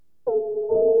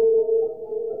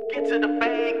to the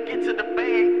bag, get to the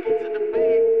bag, get to the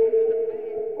bag,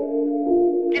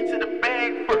 get to the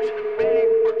bag first, the bag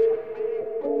first.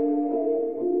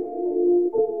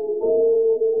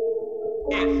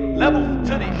 It's levels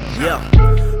to this shit. Yeah.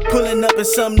 Pulling up in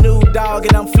some new dog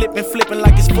and I'm flipping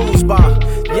like it's foosball.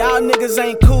 Y'all niggas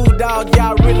ain't cool, dog.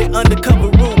 Y'all really undercover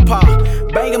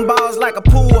RuPaul. Banging balls like a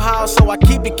pool house, so I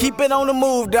keep it on the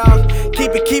move, dog.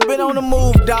 Keep it on the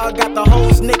move, dog. Got the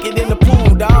hoes naked in the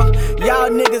pool, dog. Y'all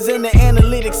niggas in the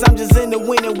analytics, I'm just in the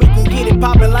winning. We can get it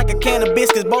poppin' like a can of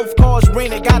biscuits. Both cars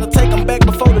rented, gotta take them back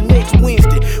before the next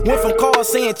Wednesday. Went from cars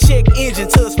saying check engine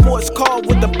to a sports car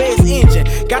with the best engine.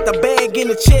 Got the bag in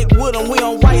the check with them, we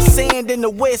on white sand in the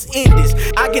West Indies.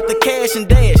 I get the cash and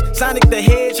dash, Sonic the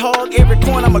Hedgehog, every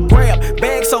coin I'ma grab.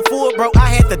 Bag so full, bro, I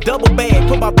had to double bag.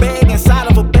 Put my bag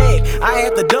inside of a bag, I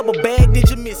had to double bag, did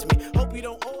you miss me? Hope you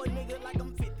don't owe a nigga like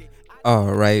I'm 50.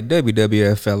 Alright,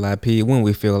 WWFLIP, when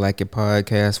we feel like it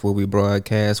podcast, where we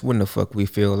broadcast, when the fuck we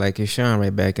feel like it. Sean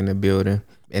right back in the building.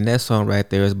 And that song right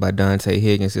there is by Dante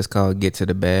Higgins. It's called Get to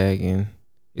the Bag, and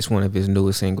it's one of his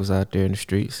newest singles out there in the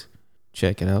streets.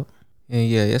 Check it out. And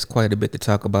yeah, it's quite a bit to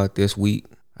talk about this week.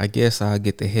 I guess I'll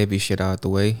get the heavy shit out the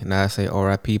way, and I'll say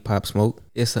RIP Pop Smoke.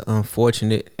 It's an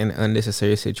unfortunate and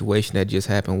unnecessary situation that just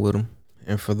happened with him.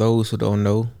 And for those who don't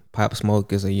know, Pop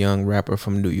Smoke is a young rapper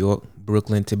from New York,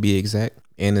 Brooklyn to be exact,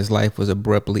 and his life was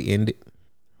abruptly ended.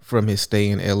 From his stay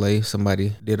in LA,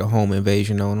 somebody did a home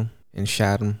invasion on him and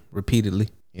shot him repeatedly,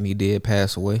 and he did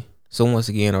pass away. So once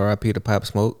again, RIP to Pop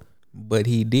Smoke. But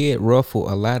he did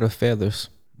ruffle a lot of feathers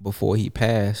before he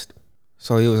passed.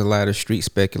 So there was a lot of street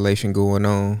speculation going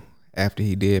on after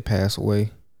he did pass away,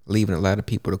 leaving a lot of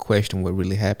people to question what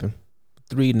really happened.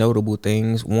 3 notable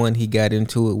things. 1, he got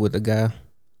into it with a guy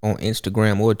on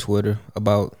Instagram or Twitter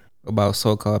about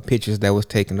so-called pictures that was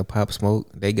taken to Pop Smoke.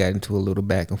 They got into a little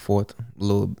back and forth, a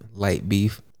little light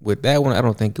beef. With that one, I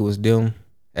don't think it was them.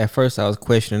 At first, I was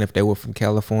questioning if they were from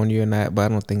California or not, but I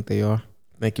don't think they are.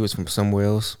 I think it was from somewhere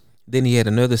else. Then he had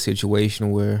another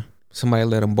situation where somebody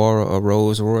let him borrow a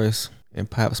Rolls Royce, and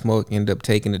Pop Smoke ended up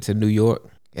taking it to New York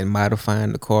and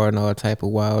modifying the car and all type of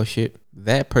wild shit.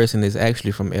 That person is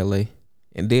actually from LA.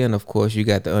 And then, of course, you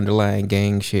got the underlying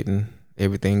gang shit and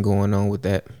everything going on with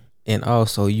that. And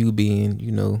also you being,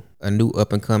 a new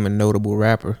up-and-coming notable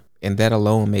rapper, and that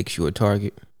alone makes you a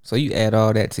target. So you add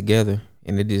all that together,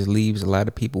 and it just leaves a lot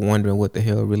of people wondering what the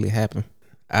hell really happened.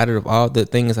 Out of all the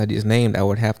things I just named, I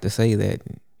would have to say that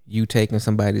you taking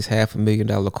somebody's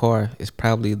 $500,000 car is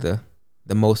probably the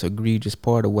most egregious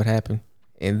part of what happened.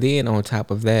 And then on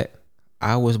top of that,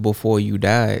 hours before you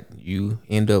died, you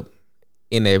end up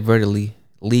inadvertently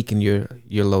leaking your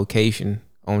location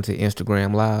onto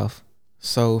Instagram Live.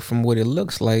 So from what it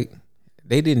looks like,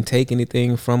 they didn't take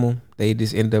anything from him. They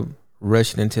just end up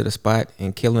rushing into the spot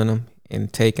and killing him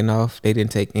and taking off. They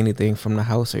didn't take anything from the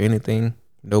house or anything.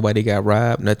 Nobody got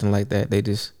robbed, nothing like that. They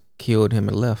just killed him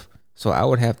and left. So I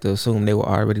would have to assume they were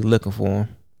already looking for him.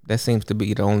 That seems to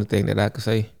be the only thing that I could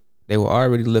say. They were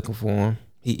already looking for him.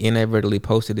 He inadvertently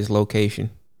posted his location.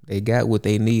 They got what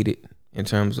they needed in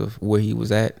terms of where he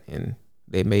was at, and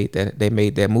they made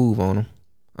that move on him,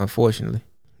 unfortunately.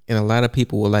 And a lot of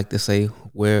people would like to say,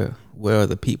 where are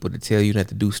the people to tell you not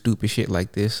to do stupid shit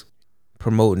like this,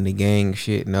 promoting the gang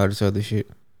shit and all this other shit?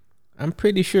 I'm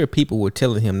pretty sure people were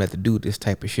telling him not to do this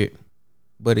type of shit.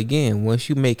 But again, once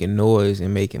you making noise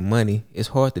and making money, it's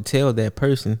hard to tell that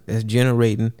person that's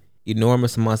generating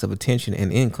enormous amounts of attention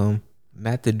and income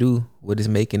not to do what is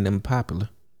making them popular.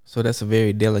 So that's a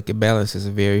very delicate balance. It's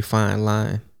a very fine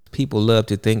line. People love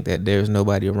to think that there's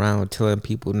nobody around telling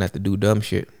people not to do dumb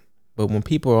shit. But when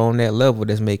people are on that level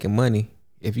that's making money,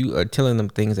 if you are telling them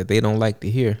things that they don't like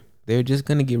to hear, they're just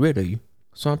going to get rid of you.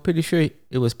 So I'm pretty sure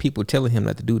it was people telling him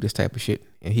not to do this type of shit,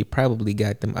 and he probably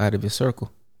got them out of his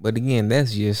circle. But again,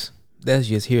 that's just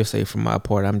hearsay from my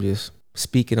part. I'm just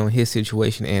speaking on his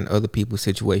situation and other people's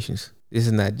situations. This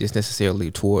is not just necessarily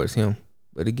towards him.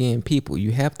 But again, people,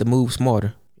 you have to move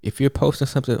smarter. If you're posting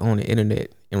something on the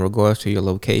internet in regards to your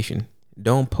location,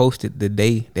 don't post it the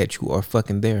day that you are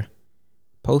fucking there.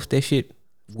 Post that shit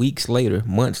weeks later,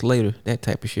 months later, that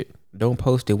type of shit. Don't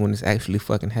post it when it's actually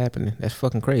fucking happening. That's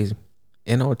fucking crazy.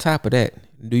 And on top of that,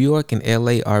 New York and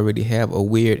LA already have a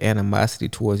weird animosity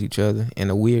towards each other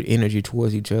and a weird energy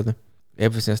towards each other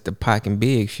ever since the Pac and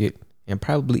Big shit, and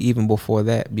probably even before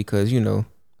that, because,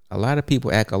 a lot of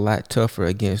people act a lot tougher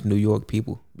against New York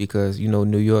people because,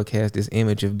 New York has this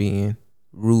image of being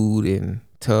rude and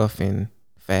tough and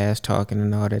fast talking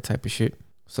and all that type of shit.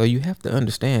 So you have to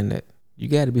understand that. You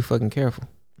got to be fucking careful.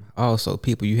 Also,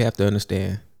 people, you have to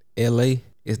understand, LA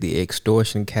is the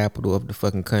extortion capital of the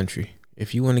fucking country.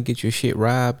 If you want to get your shit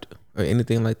robbed or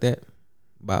anything like that,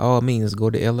 by all means, go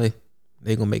to LA.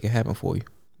 They gonna make it happen for you.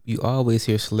 You always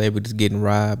hear celebrities getting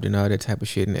robbed and all that type of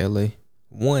shit in LA.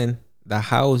 One, the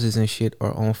houses and shit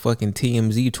are on fucking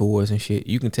TMZ tours and shit.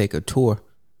 You can take a tour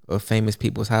of famous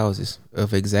people's houses,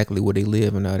 of exactly where they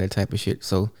live and all that type of shit.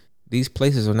 So these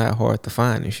places are not hard to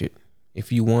find and shit.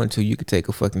 If you want to, you could take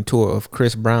a fucking tour of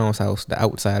Chris Brown's house, the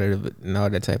outside of it, and all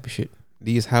that type of shit.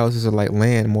 These houses are like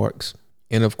landmarks.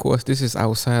 And of course, this is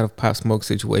outside of Pop Smoke's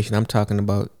situation. I'm talking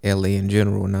about LA in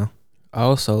general now.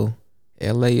 Also,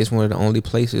 LA is one of the only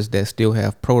places that still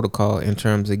have protocol in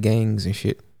terms of gangs and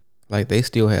shit. Like, they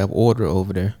still have order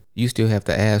over there. You still have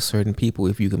to ask certain people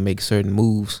if you can make certain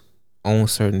moves on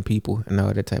certain people and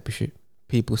all that type of shit.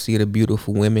 People see the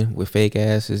beautiful women with fake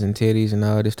asses and titties and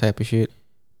all this type of shit.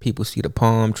 People see the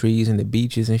palm trees and the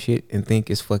beaches and shit and think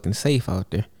it's fucking safe out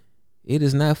there. It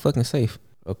is not fucking safe.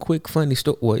 A quick funny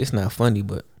story. Well, it's not funny,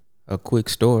 but a quick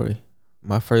story.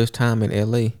 My first time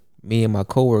in LA, me and my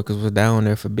coworkers was down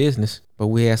there for business, but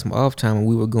we had some off time and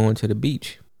we were going to the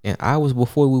beach. And hours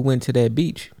before we went to that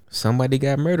beach, somebody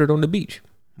got murdered on the beach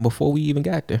before we even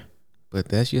got there. But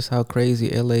that's just how crazy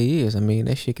LA is. I mean,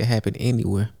 that shit can happen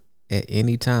anywhere, at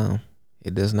any time.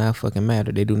 It does not fucking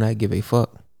matter. They do not give a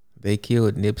fuck. They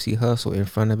killed Nipsey Hussle in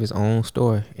front of his own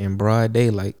store in broad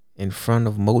daylight, in front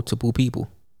of multiple people.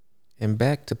 And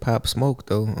back to Pop Smoke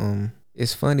though,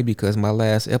 it's funny because my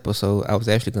last episode, I was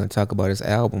actually going to talk about his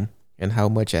album and how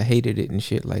much I hated it and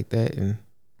shit like that, and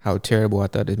how terrible I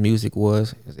thought his music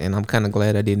was. And I'm kind of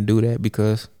glad I didn't do that,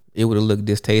 because it would have looked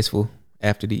distasteful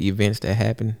after the events that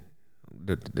happened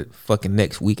the fucking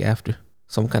next week after.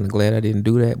 So I'm kind of glad I didn't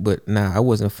do that. But nah, I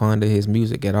wasn't fond of his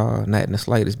music at all, not in the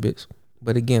slightest bit.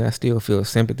 But again, I still feel I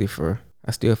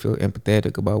still feel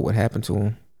empathetic about what happened to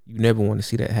him. You never want to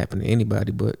see that happen to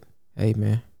anybody, but hey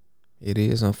man, it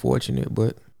is unfortunate,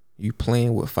 but you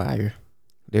playing with fire.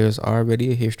 There's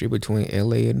already a history between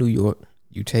LA and New York.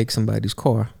 You take somebody's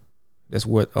car that's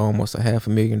worth almost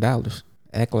 $500,000,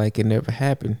 act like it never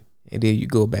happened, and then you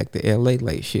go back to LA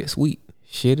like shit sweet.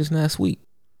 Shit is not sweet.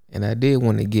 And I did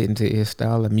want to get into his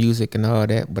style of music and all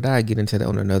that, but I'll get into that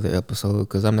on another episode,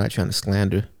 because I'm not trying to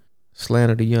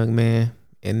slander the young man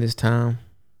in this time.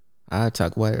 I'll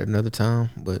talk about it another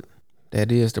time, but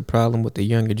that is the problem with the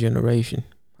younger generation.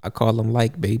 I call them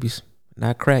like babies,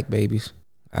 not crack babies.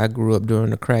 I grew up during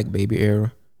the crack baby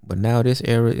era, but now this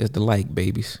era is the like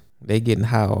babies. They getting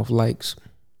high off likes.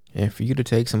 And for you to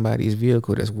take somebody's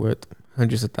vehicle that's worth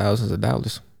hundreds of thousands of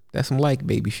dollars, that's some like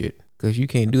baby shit. Because you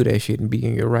can't do that shit and be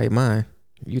in your right mind.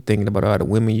 You thinking about all the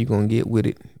women you going to get with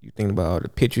it. You thinking about all the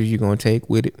pictures you going to take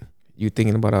with it. You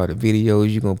thinking about all the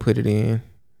videos you going to put it in.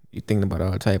 You thinking about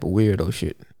all type of weirdo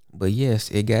shit. But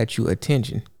yes, it got you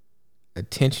attention.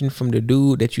 Attention from the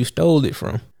dude that you stole it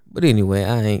from. But anyway,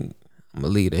 I'm going to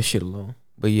leave that shit alone.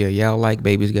 But yeah, y'all like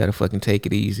babies got to fucking take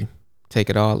it easy.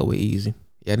 Take it all the way easy.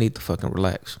 Y'all need to fucking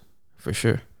relax. For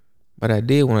sure. But I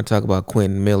did want to talk about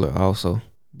Quentin Miller also.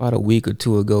 About a week or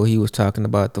two ago, he was talking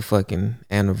about the fucking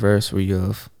anniversary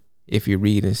of If You're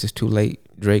Reading This Is Too Late,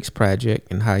 Drake's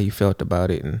project, and how he felt about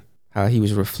it, and how he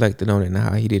was reflecting on it, and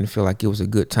how he didn't feel like it was a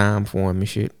good time for him and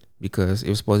shit, because it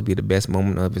was supposed to be the best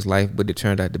moment of his life, but it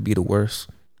turned out to be the worst,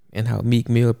 and how Meek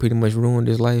Mill pretty much ruined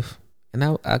his life. And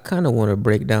I kind of want to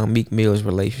break down Meek Mill's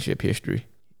relationship history.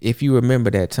 If you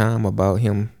remember that time about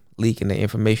him leaking the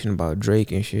information about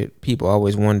Drake and shit, people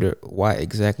always wonder why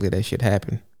exactly that shit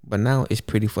happened. But now it's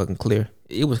pretty fucking clear.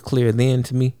 It was clear then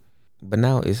to me, but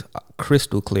now it's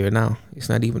crystal clear now. It's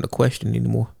not even a question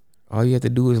anymore. All you have to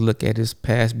do is look at his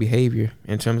past behavior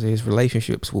in terms of his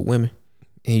relationships with women,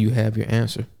 and you have your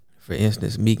answer. For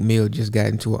instance, Meek Mill just got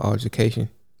into an altercation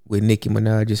with Nicki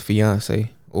Minaj's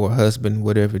fiance or husband,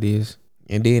 whatever it is.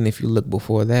 And then if you look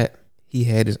before that, he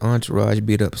had his entourage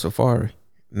beat up Safari.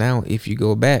 Now, if you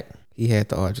go back, he had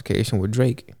the altercation with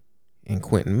Drake and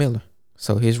Quentin Miller.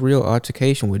 So his real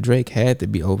altercation with Drake had to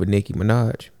be over Nicki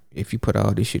Minaj, if you put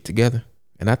all this shit together.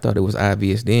 And I thought it was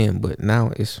obvious then, but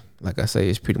now it's, like I say,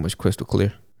 it's pretty much crystal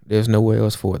clear. There's nowhere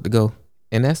else for it to go.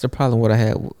 And that's the problem what I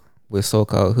had with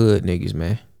so-called hood niggas,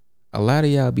 man. A lot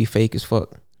of y'all be fake as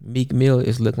fuck. Meek Mill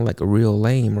is looking like a real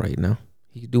lame right now.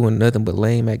 He's doing nothing but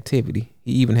lame activity.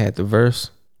 He even had the verse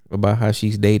about how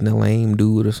she's dating a lame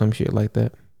dude or some shit like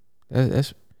that.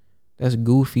 That's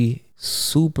goofy,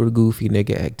 super goofy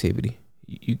nigga activity.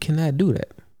 You cannot do that.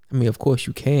 I mean, of course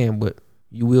you can, but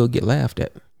you will get laughed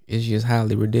at. It's just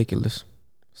highly ridiculous.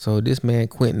 So this man,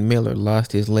 Quentin Miller,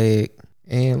 lost his leg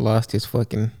and lost his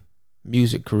fucking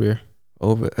music career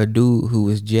over a dude who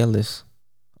was jealous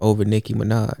over Nicki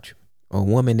Minaj, a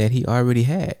woman that he already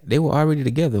had. They were already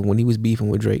together when he was beefing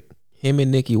with Drake. Him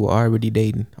and Nicki were already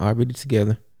dating, already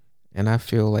together. And I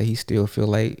feel like he still feel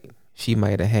like she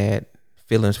might have had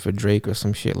feelings for Drake or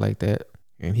some shit like that.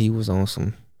 And he was on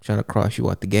some trying to cross you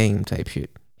out the game type shit.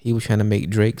 He was trying to make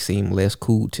Drake seem less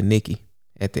cool to Nicki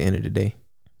at the end of the day.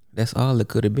 That's all it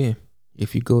could have been.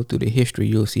 If you go through the history,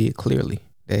 you'll see it clearly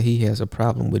that he has a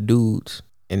problem with dudes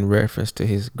in reference to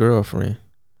his girlfriend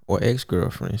or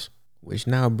ex-girlfriends. Which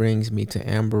now brings me to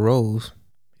Amber Rose.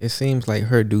 It seems like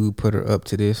her dude put her up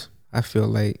to this. I feel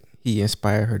like he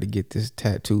inspired her to get this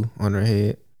tattoo on her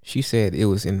head. She said it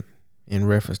was in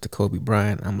reference to Kobe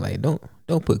Bryant. I'm like, don't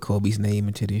put Kobe's name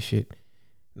into this shit.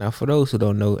 Now, for those who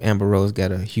don't know, Amber Rose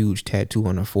got a huge tattoo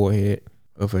on her forehead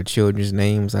of her children's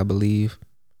names, I believe.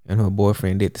 And her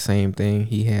boyfriend did the same thing.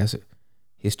 He has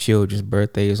his children's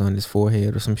birthdays on his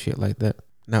forehead or some shit like that.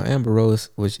 Now, Amber Rose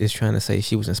is trying to say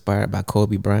she was inspired by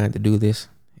Kobe Bryant to do this.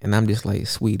 And I'm just like,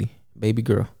 sweetie, baby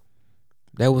girl,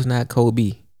 that was not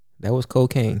Kobe. That was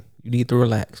cocaine. You need to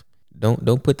relax.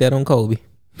 Don't put that on Kobe.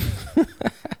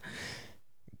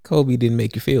 Kobe didn't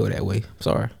make you feel that way.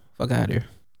 Sorry. Fuck out of here.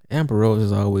 Amber Rose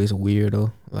is always a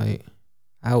weirdo. Like,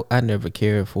 I never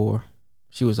cared for her.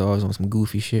 She was always on some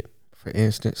goofy shit. For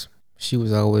instance, she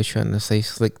was always trying to say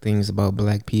slick things about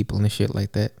black people and shit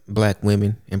like that. Black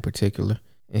women in particular.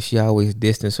 And she always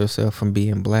distanced herself from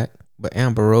being black. But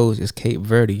Amber Rose is Cape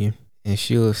Verdean. And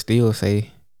she'll still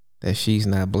say that she's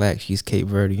not black. She's Cape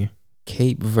Verdean.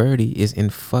 Cape Verde is in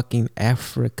fucking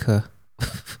Africa.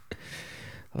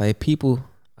 Like, people,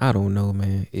 I don't know,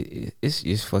 man. It's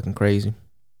just fucking crazy.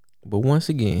 But once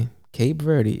again, Cape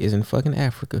Verde is in fucking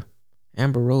Africa.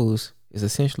 Amber Rose is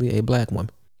essentially a black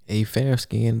woman. A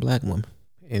fair-skinned black woman.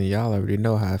 And y'all already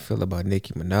know how I feel about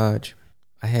Nicki Minaj.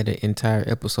 I had an entire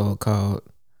episode called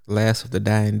Last of the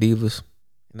Dying Divas.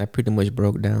 And I pretty much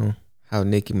broke down how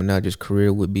Nicki Minaj's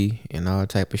career would be and all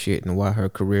type of shit and why her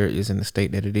career is in the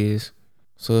state that it is.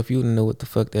 So if you don't know what the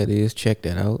fuck that is, check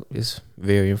that out. It's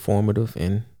very informative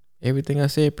and everything I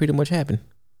said pretty much happened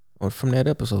from that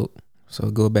episode.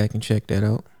 So go back and check that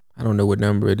out. I don't know what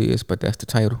number it is, but that's the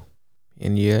title.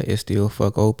 And yeah, it's still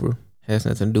fuck Oprah. Has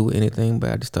nothing to do with anything,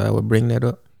 but I just thought I would bring that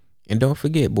up. And don't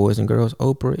forget, boys and girls,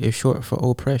 Oprah is short for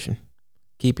oppression.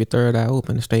 Keep your third eye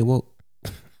open and stay woke.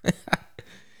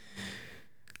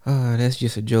 That's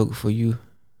just a joke for you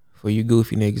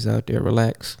goofy niggas out there.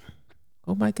 Relax.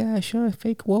 Oh my gosh, Sean,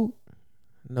 fake woke.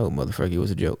 No, motherfucker, it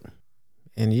was a joke.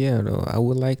 And yeah, though, I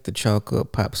would like to chalk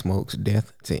up Pop Smoke's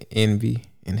death to envy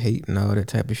and hate and all that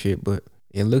type of shit, but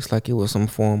it looks like it was some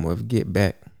form of get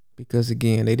back. Because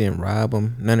again, they didn't rob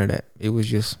him, none of that. It was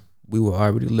just, we were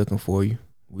already looking for you.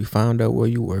 We found out where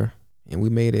you were, and we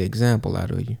made an example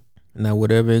out of you. Now,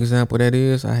 whatever example that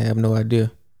is, I have no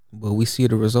idea. But we see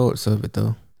the results of it,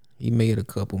 though. He made a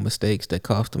couple mistakes that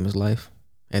cost him his life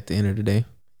at the end of the day.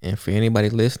 And for anybody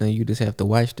listening, you just have to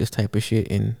watch this type of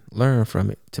shit and learn from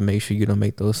it to make sure you don't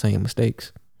make those same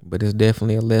mistakes. But there's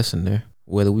definitely a lesson there,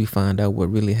 whether we find out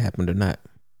what really happened or not.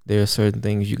 There are certain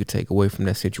things you could take away from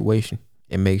that situation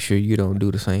and make sure you don't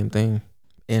do the same thing.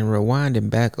 And rewinding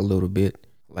back a little bit,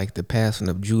 like the passing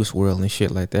of Juice WRLD and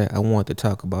shit like that, I want to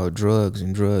talk about drugs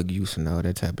and drug use and all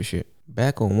that type of shit.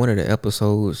 Back on one of the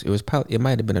episodes, it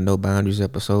might have been a No Boundaries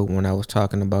episode when I was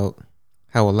talking about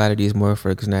how a lot of these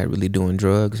motherfuckers not really doing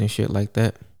drugs and shit like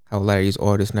that. How a lot of these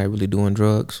artists not really doing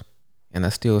drugs. And I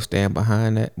still stand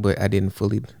behind that, but I didn't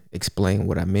fully explain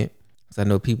what I meant. Cause I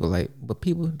know people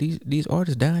these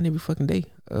artists dying every fucking day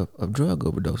of drug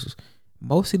overdoses.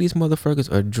 Most of these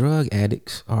motherfuckers are drug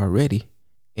addicts already.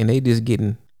 And they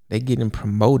getting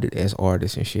promoted as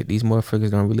artists and shit. These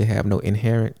motherfuckers don't really have no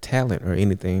inherent talent or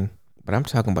anything. But I'm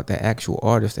talking about the actual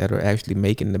artists that are actually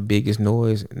making the biggest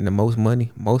noise and the most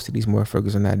money. Most of these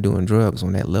motherfuckers are not doing drugs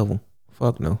on that level.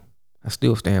 Fuck no. I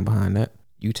still stand behind that.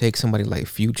 You take somebody like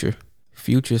Future.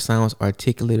 Future sounds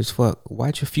articulate as fuck.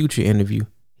 Watch a Future interview.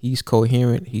 He's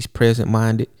coherent. He's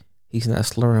present-minded. He's not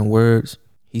slurring words.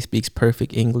 He speaks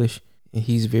perfect English. And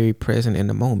he's very present in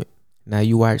the moment. Now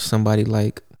you watch somebody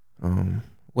like,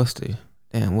 what's the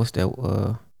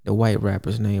white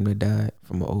rapper's name that died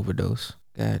from an overdose?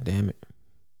 God damn it.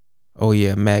 Oh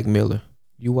yeah, Mac Miller.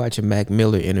 You watch a Mac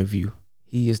Miller interview.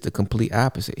 He is the complete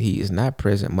opposite. He is not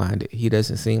present-minded. He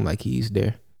doesn't seem like he's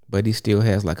there. But he still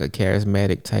has like a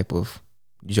charismatic type of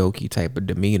jokey type of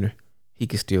demeanor. He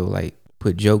can still like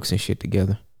put jokes and shit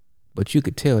together. But you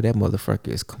could tell that motherfucker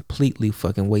is completely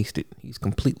fucking wasted. He's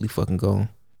completely fucking gone.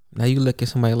 Now you look at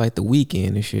somebody like The Weeknd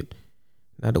and shit.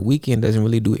 Now The Weeknd doesn't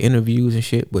really do interviews and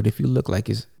shit, but if you look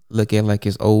at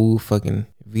his old fucking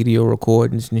video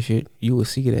recordings and shit, you will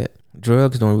see that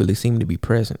drugs don't really seem to be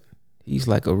present. He's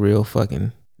like a real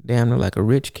fucking damn near like a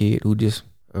rich kid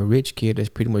that's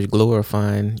pretty much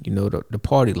glorifying, the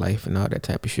party life and all that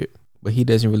type of shit. but he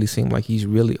doesn't really seem like he's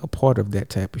really a part of that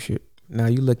type of shit. Now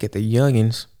you look at the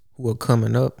youngins who are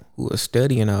coming up, who are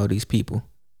studying all these people.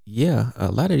 Yeah,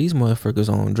 a lot of these motherfuckers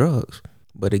are on drugs.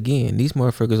 But again, these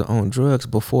motherfuckers are on drugs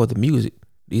before the music.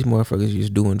 These motherfuckers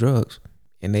just doing drugs.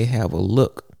 And they have a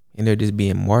look, and they're just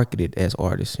being marketed as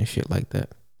artists and shit like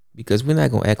that. Because we're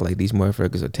not gonna act like these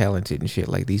motherfuckers are talented and shit.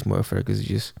 Like these motherfuckers are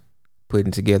just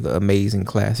putting together amazing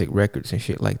classic records and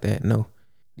shit like that. No,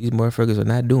 these motherfuckers are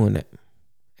not doing that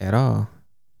at all.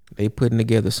 They putting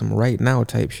together some right now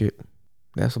type shit.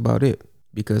 That's about it.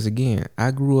 Because again,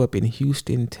 I grew up in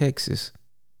Houston, Texas,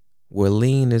 where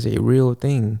lean is a real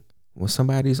thing. When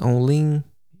somebody's on lean,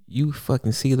 you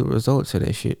fucking see the results of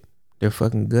that shit. Their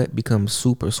fucking gut becomes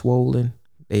super swollen.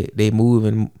 They move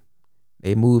and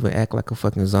act like a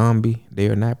fucking zombie. They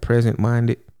are not present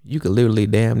minded. You could literally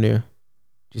damn near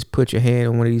just put your hand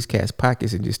in one of these cats'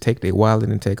 pockets and just take their wallet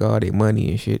and take all their money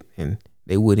and shit, and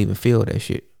they wouldn't even feel that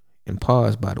shit. And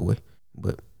pause, by the way.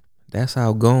 But that's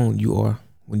how gone you are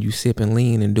when you sipping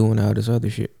lean and doing all this other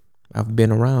shit. I've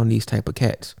been around these type of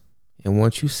cats. And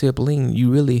once you sip lean, you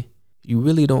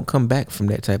really don't come back from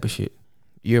that type of shit.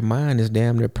 Your mind is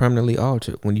damn near permanently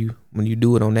altered when you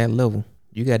do it on that level.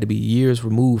 You got to be years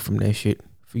removed from that shit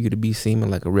for you to be seeming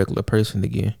like a regular person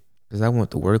again. Because I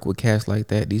want to work with cats like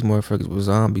that. These motherfuckers were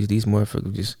zombies. These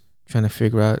motherfuckers just trying to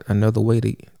figure out another way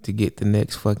to get the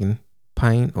next fucking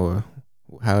pint or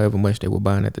however much they were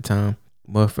buying at the time.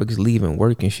 Motherfuckers leaving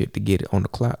work and shit to get it on the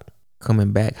clock.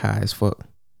 Coming back high as fuck.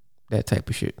 That type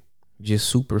of shit. Just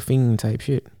super fiend type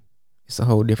shit. It's a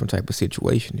whole different type of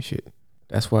situation and shit.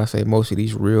 That's why I say most of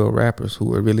these real rappers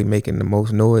who are really making the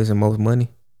most noise and most money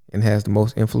and has the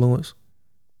most influence,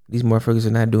 these motherfuckers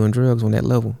are not doing drugs on that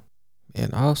level.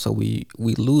 And also we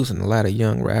losing a lot of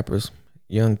young rappers,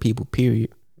 young people,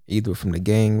 period, either from the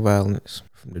gang violence,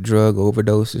 from the drug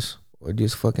overdoses, or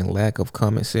just fucking lack of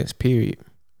common sense, period.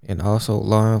 And also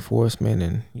law enforcement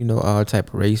and, all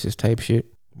type of racist type shit.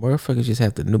 Motherfuckers just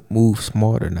have to move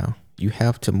smarter now. You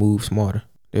have to move smarter.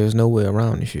 There's no way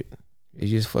around this shit. It's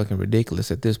just fucking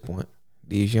ridiculous at this point.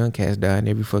 These young cats dying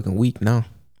every fucking week now.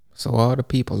 So all the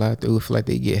people out there who feel like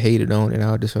they get hated on and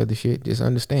all this other shit, just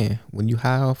understand, when you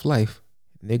high off life,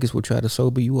 niggas will try to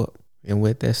sober you up. And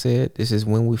with that said, this is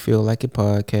When We Feel Like It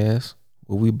podcast,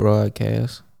 where we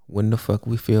broadcast when the fuck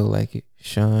we feel like it.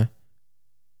 Sean,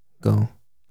 gone.